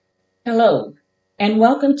Hello, and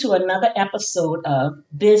welcome to another episode of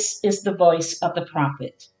This is the Voice of the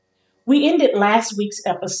Prophet. We ended last week's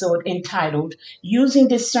episode entitled Using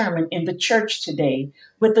Discernment in the Church Today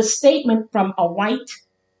with a statement from a white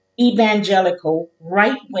evangelical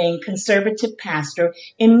right wing conservative pastor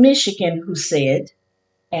in Michigan who said,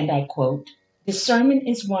 and I quote, discernment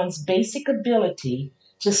is one's basic ability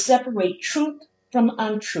to separate truth from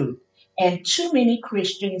untruth, and too many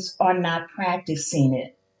Christians are not practicing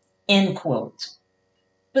it. End quote.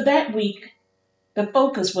 For that week, the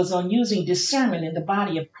focus was on using discernment in the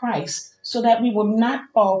body of Christ so that we will not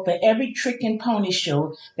fall for every trick and pony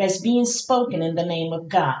show that's being spoken in the name of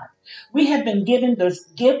God. We have been given the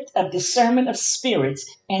gift of discernment of spirits,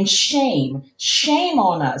 and shame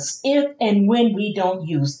on us if and when we don't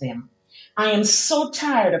use them. I am so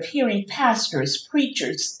tired of hearing pastors,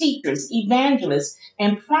 preachers, teachers, evangelists,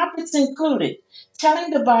 and prophets included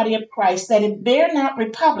telling the body of Christ that if they're not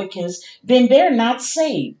Republicans, then they're not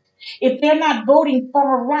saved. If they're not voting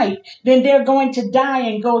far right, then they're going to die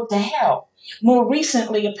and go to hell. More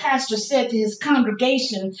recently, a pastor said to his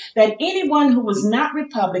congregation that anyone who was not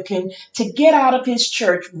Republican to get out of his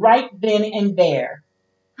church right then and there.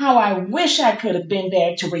 How I wish I could have been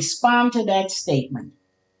there to respond to that statement.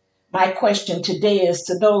 My question today is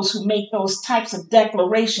to those who make those types of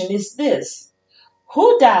declaration is this.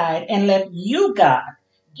 Who died and left you, God,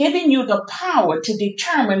 giving you the power to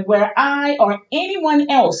determine where I or anyone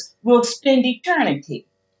else will spend eternity?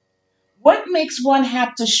 What makes one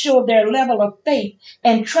have to show their level of faith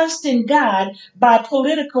and trust in God by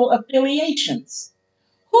political affiliations?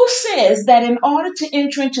 Who says that in order to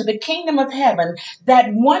enter into the kingdom of heaven,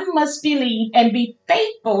 that one must believe and be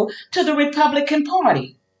faithful to the Republican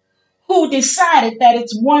Party? Who decided that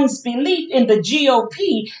it's one's belief in the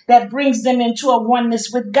GOP that brings them into a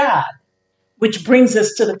oneness with God? Which brings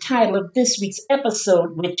us to the title of this week's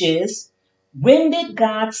episode, which is, When Did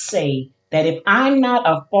God Say That If I'm Not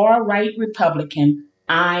a Far Right Republican,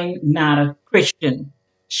 I'm Not a Christian?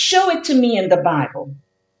 Show it to me in the Bible.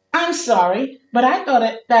 I'm sorry, but I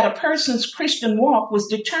thought that a person's Christian walk was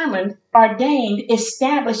determined, ordained,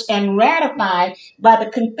 established, and ratified by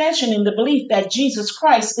the confession and the belief that Jesus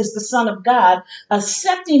Christ is the Son of God,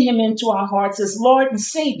 accepting him into our hearts as Lord and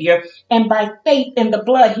Savior, and by faith in the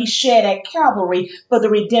blood he shed at Calvary for the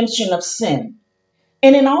redemption of sin.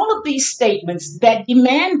 And in all of these statements that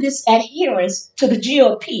demand this adherence to the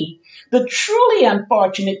GOP, the truly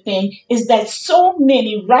unfortunate thing is that so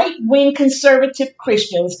many right wing conservative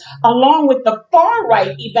Christians, along with the far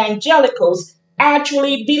right evangelicals,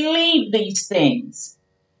 actually believe these things.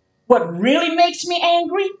 What really makes me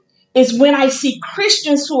angry is when I see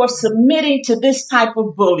Christians who are submitting to this type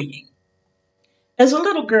of bullying. As a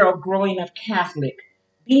little girl growing up Catholic,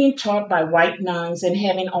 being taught by white nuns and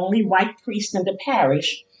having only white priests in the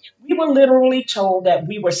parish, we were literally told that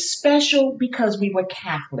we were special because we were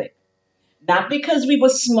Catholic. Not because we were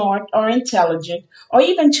smart or intelligent or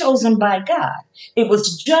even chosen by God. It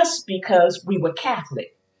was just because we were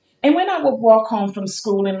Catholic. And when I would walk home from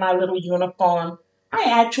school in my little uniform, I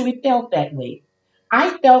actually felt that way.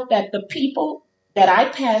 I felt that the people that I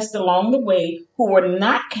passed along the way who were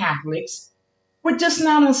not Catholics were just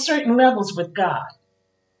not on certain levels with God.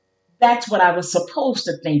 That's what I was supposed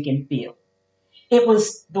to think and feel. It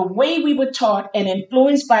was the way we were taught and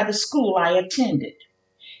influenced by the school I attended.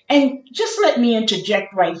 And just let me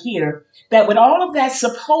interject right here that with all of that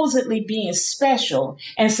supposedly being special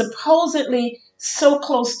and supposedly so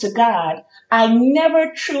close to God, I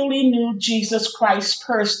never truly knew Jesus Christ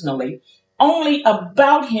personally, only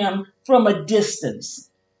about him from a distance.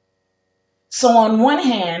 So on one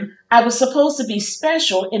hand, I was supposed to be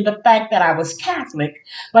special in the fact that I was Catholic,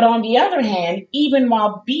 but on the other hand, even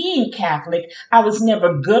while being Catholic, I was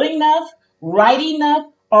never good enough, right enough,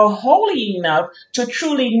 or holy enough to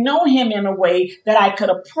truly know him in a way that I could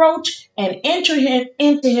approach and enter him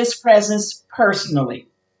into his presence personally.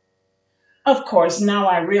 Of course, now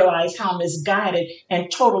I realize how misguided and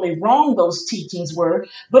totally wrong those teachings were,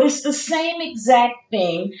 but it's the same exact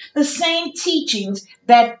thing, the same teachings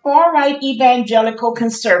that far right evangelical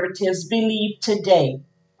conservatives believe today.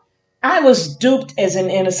 I was duped as an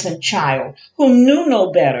innocent child who knew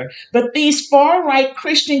no better, but these far right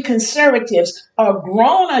Christian conservatives are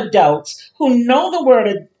grown adults who know the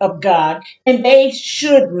Word of God and they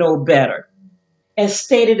should know better. As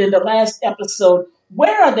stated in the last episode,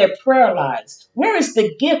 where are their prayer lives? Where is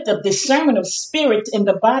the gift of discernment of spirits in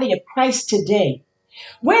the body of Christ today?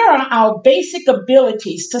 Where are our basic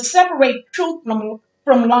abilities to separate truth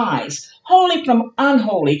from lies, holy from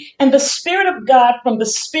unholy, and the Spirit of God from the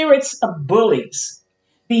spirits of bullies?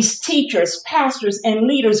 These teachers, pastors, and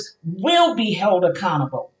leaders will be held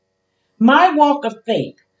accountable. My walk of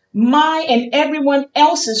faith, my and everyone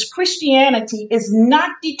else's Christianity is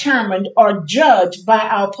not determined or judged by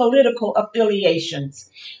our political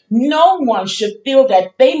affiliations. No one should feel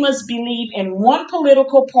that they must believe in one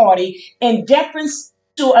political party in deference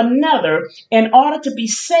to another in order to be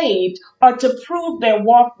saved or to prove their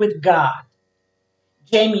walk with God.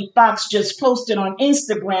 Jamie Foxx just posted on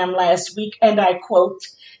Instagram last week, and I quote,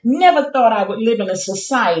 "Never thought I would live in a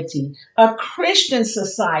society, a Christian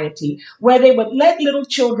society, where they would let little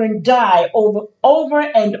children die over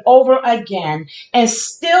and over again and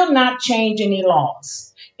still not change any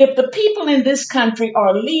laws. If the people in this country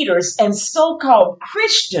are leaders and so called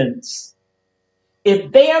Christians,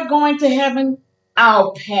 if they are going to heaven,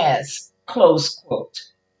 I'll pass." Close quote.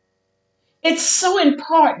 It's so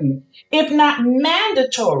important, if not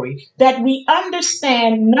mandatory, that we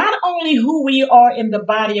understand not only who we are in the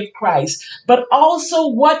body of Christ, but also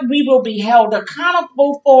what we will be held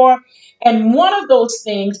accountable for. And one of those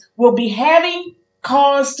things will be having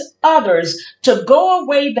caused others to go a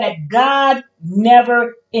way that God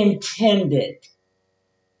never intended.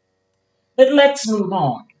 But let's move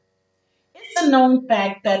on. It's a known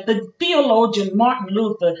fact that the theologian Martin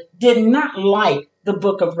Luther did not like the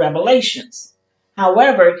book of Revelations.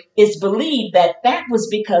 However, it's believed that that was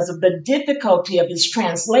because of the difficulty of his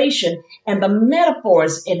translation and the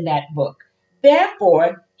metaphors in that book.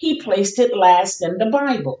 Therefore, he placed it last in the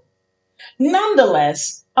Bible.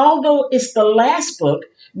 Nonetheless, although it's the last book,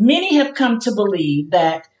 many have come to believe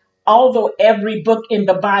that although every book in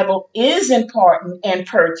the Bible is important and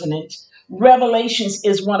pertinent, Revelations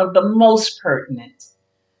is one of the most pertinent.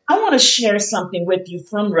 I want to share something with you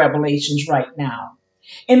from Revelations right now.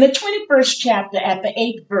 In the 21st chapter, at the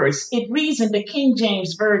 8th verse, it reads in the King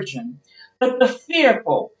James Version, "But the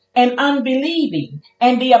fearful and unbelieving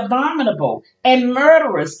and the abominable and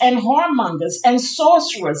murderers and whoremongers and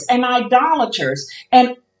sorcerers and idolaters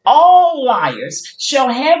and all liars shall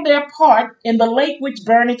have their part in the lake which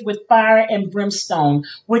burneth with fire and brimstone,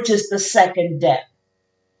 which is the second death."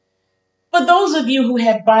 For those of you who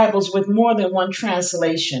have Bibles with more than one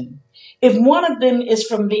translation, if one of them is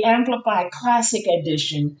from the Amplified Classic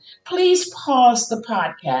Edition, please pause the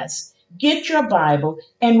podcast, get your Bible,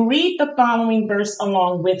 and read the following verse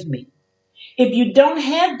along with me. If you don't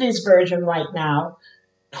have this version right now,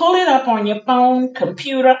 pull it up on your phone,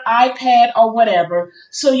 computer, iPad, or whatever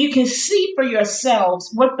so you can see for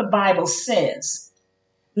yourselves what the Bible says.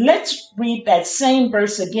 Let's read that same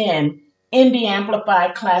verse again in the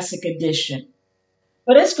Amplified Classic Edition.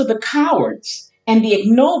 "But as for the cowards, and the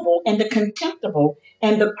ignoble, and the contemptible,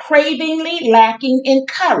 and the cravingly lacking in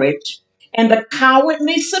courage, and the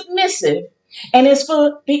cowardly submissive, and as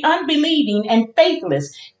for the unbelieving and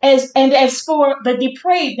faithless, as for the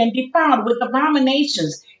depraved and defiled with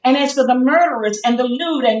abominations, and as for the murderers and the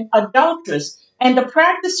lewd and adulterous, and the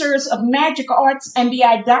practicers of magic arts and the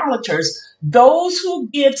idolaters, those who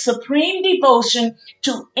give supreme devotion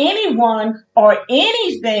to anyone or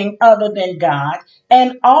anything other than God,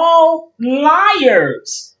 and all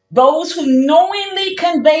liars, those who knowingly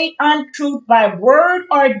convey untruth by word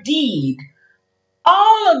or deed,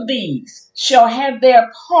 all of these shall have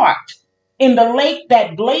their part in the lake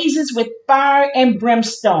that blazes with fire and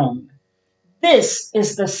brimstone. This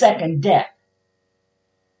is the second death."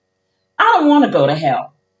 I don't want to go to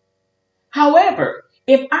hell. However,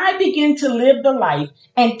 if I begin to live the life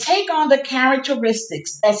and take on the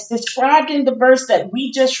characteristics that's described in the verse that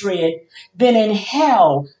we just read, then in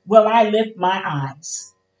hell will I lift my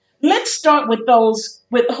eyes. Let's start with those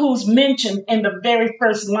with who's mentioned in the very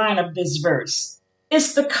first line of this verse.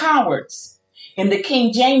 It's the cowards. In the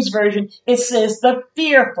King James Version, it says the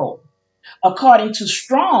fearful. According to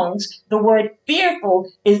Strong's, the word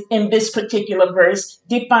fearful is in this particular verse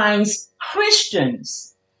defines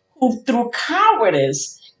Christians who through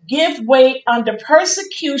cowardice give way under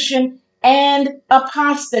persecution and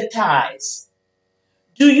apostatize.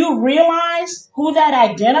 Do you realize who that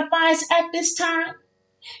identifies at this time?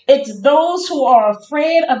 It's those who are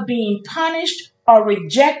afraid of being punished or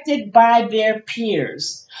rejected by their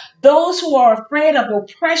peers. Those who are afraid of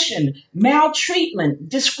oppression, maltreatment,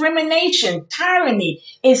 discrimination, tyranny,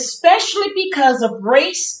 especially because of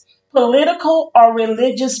race, political, or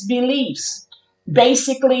religious beliefs.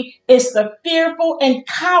 Basically, it's the fearful and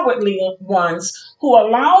cowardly ones who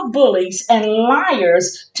allow bullies and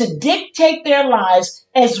liars to dictate their lives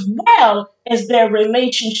as well as their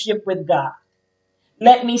relationship with God.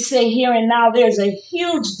 Let me say here and now, there's a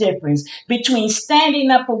huge difference between standing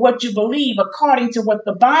up for what you believe according to what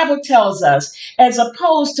the Bible tells us, as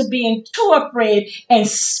opposed to being too afraid and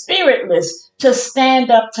spiritless to stand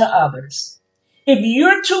up to others. If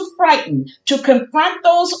you're too frightened to confront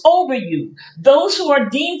those over you, those who are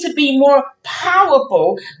deemed to be more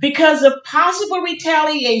powerful because of possible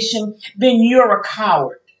retaliation, then you're a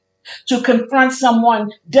coward. To confront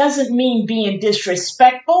someone doesn't mean being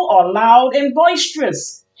disrespectful or loud and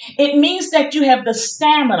boisterous. It means that you have the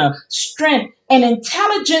stamina, strength, and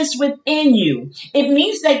intelligence within you. It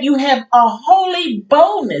means that you have a holy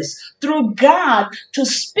boldness through God to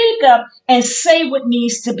speak up and say what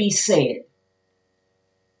needs to be said.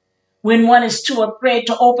 When one is too afraid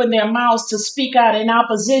to open their mouths to speak out in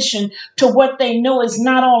opposition to what they know is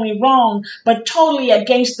not only wrong, but totally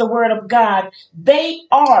against the word of God, they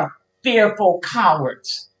are fearful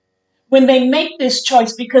cowards. When they make this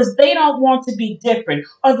choice because they don't want to be different,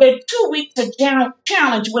 or they're too weak to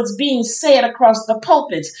challenge what's being said across the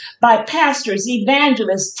pulpits by pastors,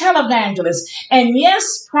 evangelists, televangelists, and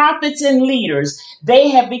yes, prophets and leaders, they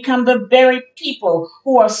have become the very people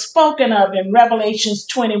who are spoken of in Revelations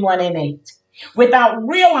 21 and 8. Without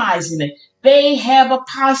realizing it, they have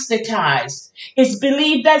apostatized. It's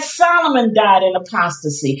believed that Solomon died in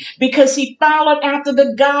apostasy because he followed after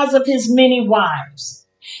the gods of his many wives.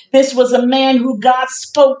 This was a man who God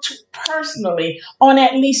spoke to personally on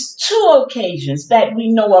at least two occasions that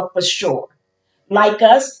we know of for sure. Like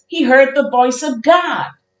us, he heard the voice of God.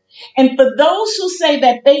 And for those who say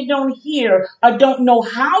that they don't hear or don't know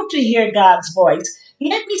how to hear God's voice,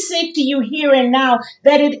 let me say to you here and now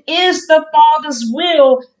that it is the Father's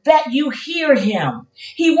will that you hear him.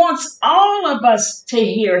 He wants all of us to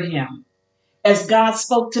hear him. As God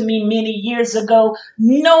spoke to me many years ago,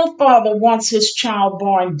 no father wants his child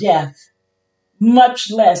born deaf,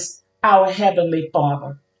 much less our Heavenly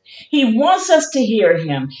Father. He wants us to hear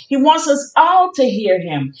him. He wants us all to hear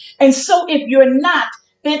him. And so if you're not,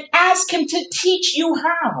 then ask him to teach you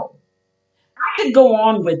how. I could go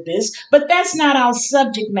on with this, but that's not our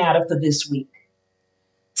subject matter for this week.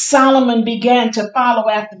 Solomon began to follow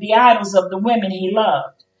after the idols of the women he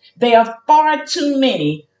loved. There are far too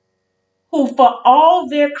many who, for all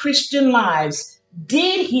their Christian lives,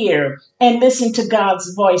 did hear and listen to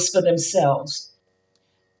God's voice for themselves.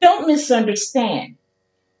 Don't misunderstand.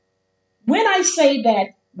 When I say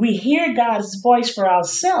that we hear God's voice for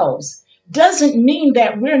ourselves, doesn't mean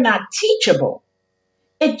that we're not teachable.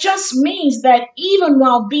 It just means that even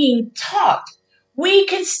while being taught, we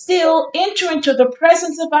can still enter into the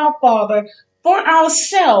presence of our Father for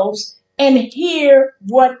ourselves and hear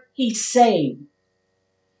what He's saying.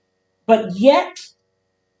 But yet,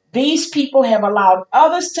 these people have allowed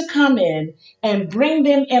others to come in and bring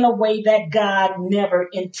them in a way that God never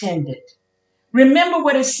intended. Remember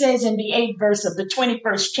what it says in the 8th verse of the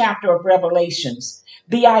 21st chapter of Revelations.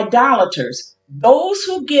 The idolaters, those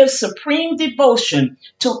who give supreme devotion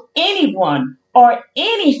to anyone or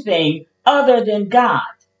anything other than God.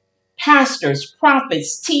 Pastors,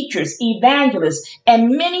 prophets, teachers, evangelists,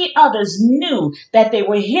 and many others knew that they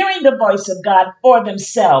were hearing the voice of God for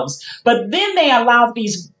themselves. But then they allowed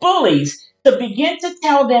these bullies to begin to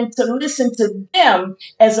tell them to listen to them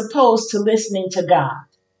as opposed to listening to God.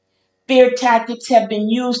 Fear tactics have been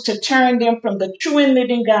used to turn them from the true and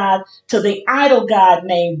living God to the idol God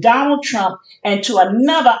named Donald Trump and to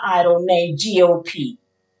another idol named GOP.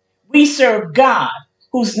 We serve God,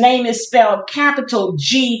 whose name is spelled capital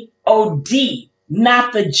G-O-D,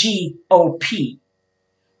 not the G-O-P.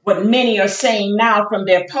 What many are saying now from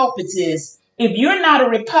their pulpits is, if you're not a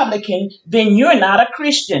Republican, then you're not a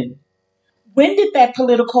Christian. When did that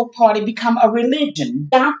political party become a religion,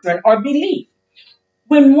 doctrine, or belief?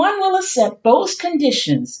 When one will accept those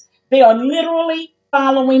conditions, they are literally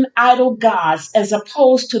following idol gods as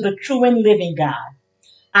opposed to the true and living God.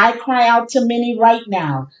 I cry out to many right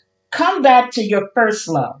now, come back to your first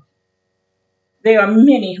love. There are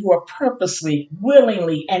many who are purposely,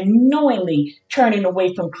 willingly, and knowingly turning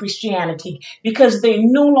away from Christianity because they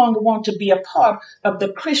no longer want to be a part of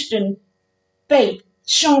the Christian faith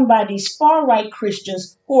shown by these far right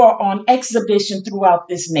Christians who are on exhibition throughout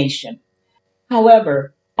this nation.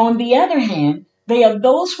 However, on the other hand, they are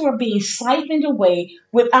those who are being siphoned away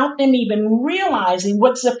without them even realizing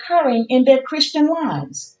what's occurring in their Christian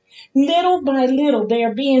lives. Little by little, they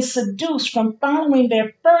are being seduced from following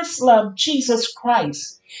their first love, Jesus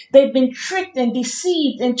Christ. They've been tricked and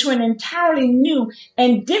deceived into an entirely new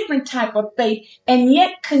and different type of faith and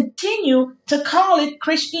yet continue to call it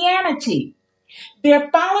Christianity. They're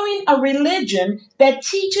following a religion that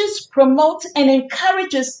teaches, promotes, and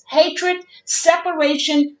encourages hatred,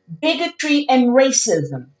 separation, bigotry, and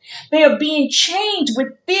racism. They are being changed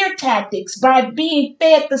with fear tactics by being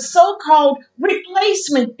fed the so-called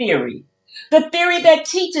replacement theory. The theory that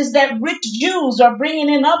teaches that rich Jews are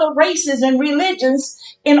bringing in other races and religions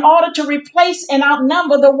in order to replace and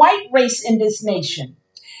outnumber the white race in this nation.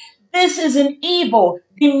 This is an evil,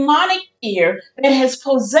 demonic fear that has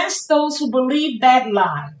possessed those who believe that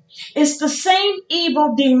lie. It's the same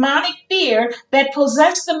evil, demonic fear that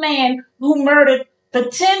possessed the man who murdered the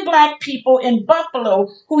 10 black people in Buffalo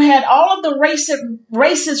who had all of the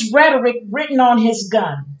racist rhetoric written on his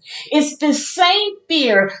gun. It's the same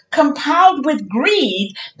fear compounded with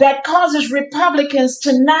greed that causes Republicans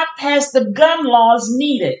to not pass the gun laws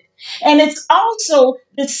needed. And it's also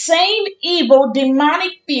the same evil,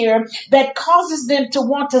 demonic fear that causes them to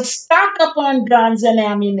want to stock up on guns and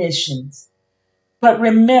ammunition. But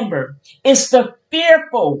remember, it's the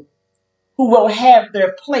fearful who will have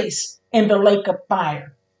their place in the lake of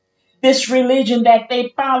fire. This religion that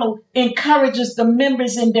they follow encourages the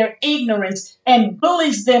members in their ignorance and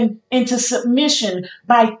bullies them into submission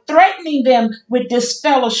by threatening them with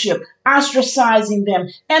disfellowship, ostracizing them,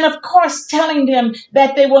 and of course telling them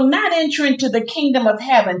that they will not enter into the kingdom of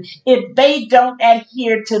heaven if they don't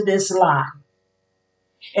adhere to this lie.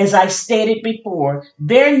 As I stated before,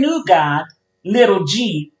 their new God, little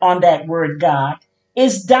g on that word God,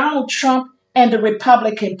 is Donald Trump and the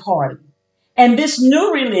Republican Party. And this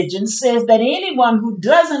new religion says that anyone who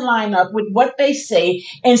doesn't line up with what they say,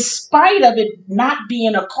 in spite of it not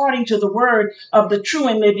being according to the word of the true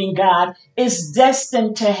and living God, is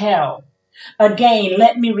destined to hell. Again,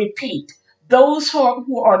 let me repeat, those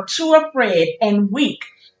who are too afraid and weak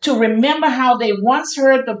to remember how they once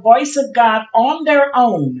heard the voice of God on their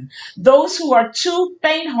own, those who are too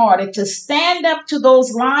faint-hearted to stand up to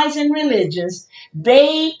those lies and religions,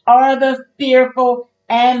 they are the fearful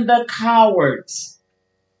and the cowards.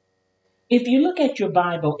 If you look at your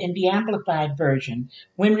Bible in the Amplified Version,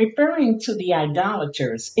 when referring to the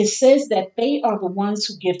idolaters, it says that they are the ones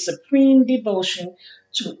who give supreme devotion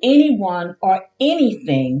to anyone or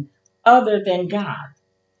anything other than God.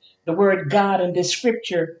 The word God in this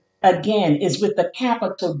scripture, again, is with a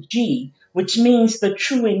capital G, which means the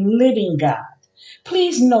true and living God.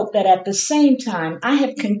 Please note that at the same time, I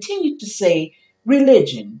have continued to say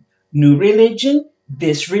religion, new religion,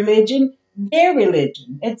 this religion, their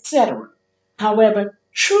religion, etc. However,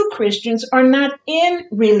 true Christians are not in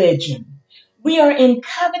religion. We are in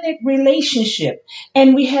covenant relationship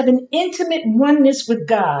and we have an intimate oneness with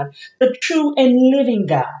God, the true and living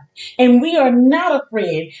God. And we are not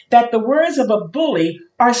afraid that the words of a bully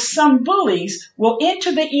or some bullies will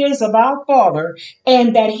enter the ears of our Father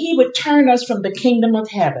and that he would turn us from the kingdom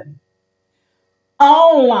of heaven.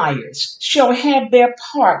 All liars shall have their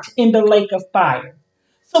part in the lake of fire.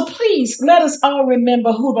 So please let us all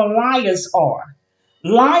remember who the liars are.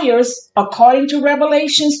 Liars, according to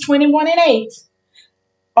Revelations 21 and 8,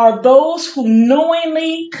 are those who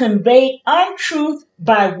knowingly convey untruth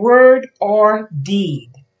by word or deed.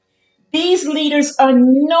 These leaders are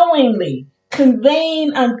knowingly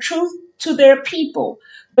conveying untruth to their people,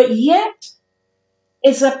 but yet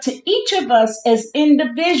it's up to each of us as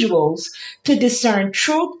individuals to discern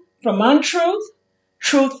truth from untruth,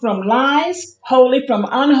 truth from lies, holy from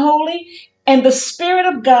unholy, and the Spirit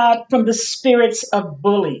of God from the spirits of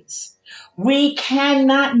bullies. We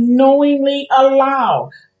cannot knowingly allow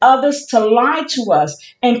others to lie to us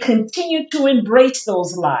and continue to embrace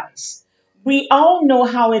those lies. We all know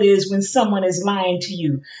how it is when someone is lying to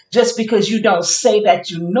you. Just because you don't say that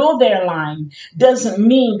you know they're lying doesn't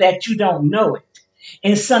mean that you don't know it.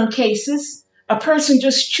 In some cases, a person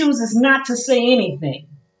just chooses not to say anything.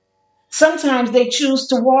 Sometimes they choose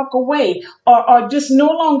to walk away or just no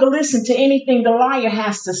longer listen to anything the liar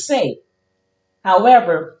has to say.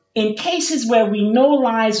 However, in cases where we know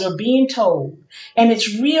lies are being told and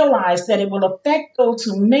it's realized that it will affect those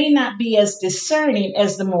who may not be as discerning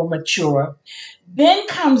as the more mature, then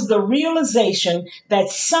comes the realization that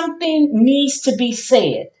something needs to be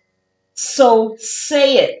said. So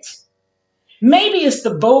say it. Maybe it's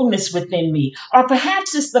the boldness within me, or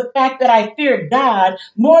perhaps it's the fact that I fear God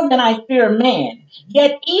more than I fear man.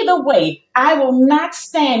 Yet either way, I will not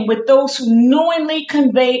stand with those who knowingly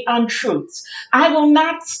convey untruths. I will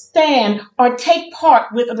not stand or take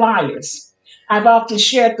part with liars. I've often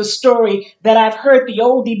shared the story that I've heard the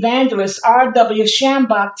old evangelist R.W.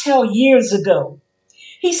 Shambach tell years ago.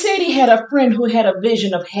 He said he had a friend who had a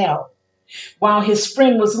vision of hell. While his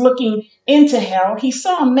friend was looking into hell, he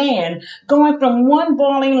saw a man going from one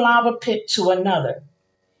boiling lava pit to another.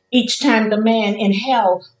 Each time the man in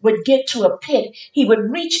hell would get to a pit, he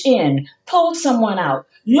would reach in, pull someone out,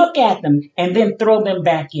 look at them, and then throw them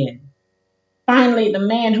back in. Finally, the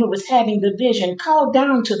man who was having the vision called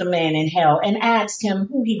down to the man in hell and asked him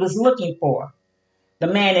who he was looking for. The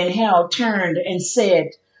man in hell turned and said,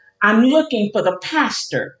 I'm looking for the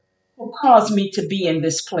pastor who caused me to be in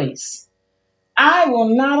this place. I will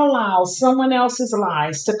not allow someone else's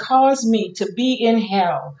lies to cause me to be in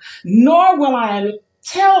hell, nor will I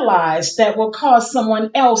tell lies that will cause someone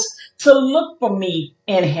else to look for me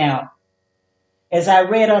in hell. As I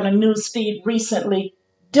read on a news feed recently,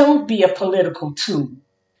 don't be a political tool.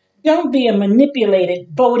 Don't be a manipulated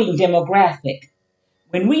voting demographic.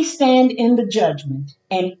 When we stand in the judgment,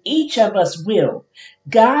 and each of us will,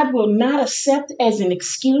 God will not accept as an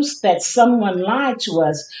excuse that someone lied to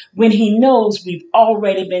us when he knows we've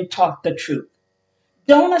already been taught the truth.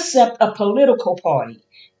 Don't accept a political party,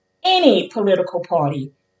 any political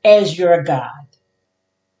party, as your God.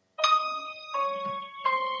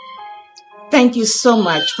 Thank you so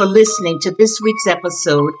much for listening to this week's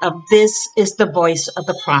episode of This is the Voice of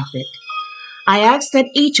the Prophet. I ask that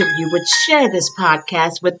each of you would share this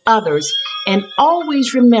podcast with others and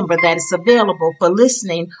always remember that it's available for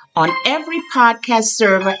listening on every podcast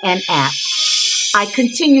server and app. I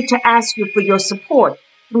continue to ask you for your support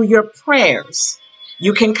through your prayers.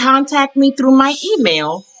 You can contact me through my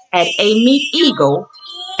email at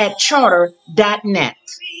amiteeagle@charter.net.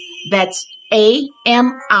 That's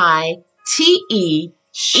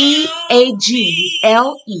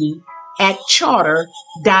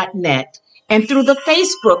AMITEEAGLE@charter.net, and through the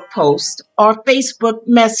Facebook post or Facebook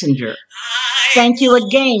Messenger. Thank you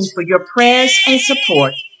again for your prayers and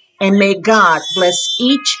support, and may God bless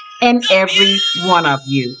each and every one of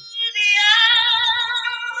you.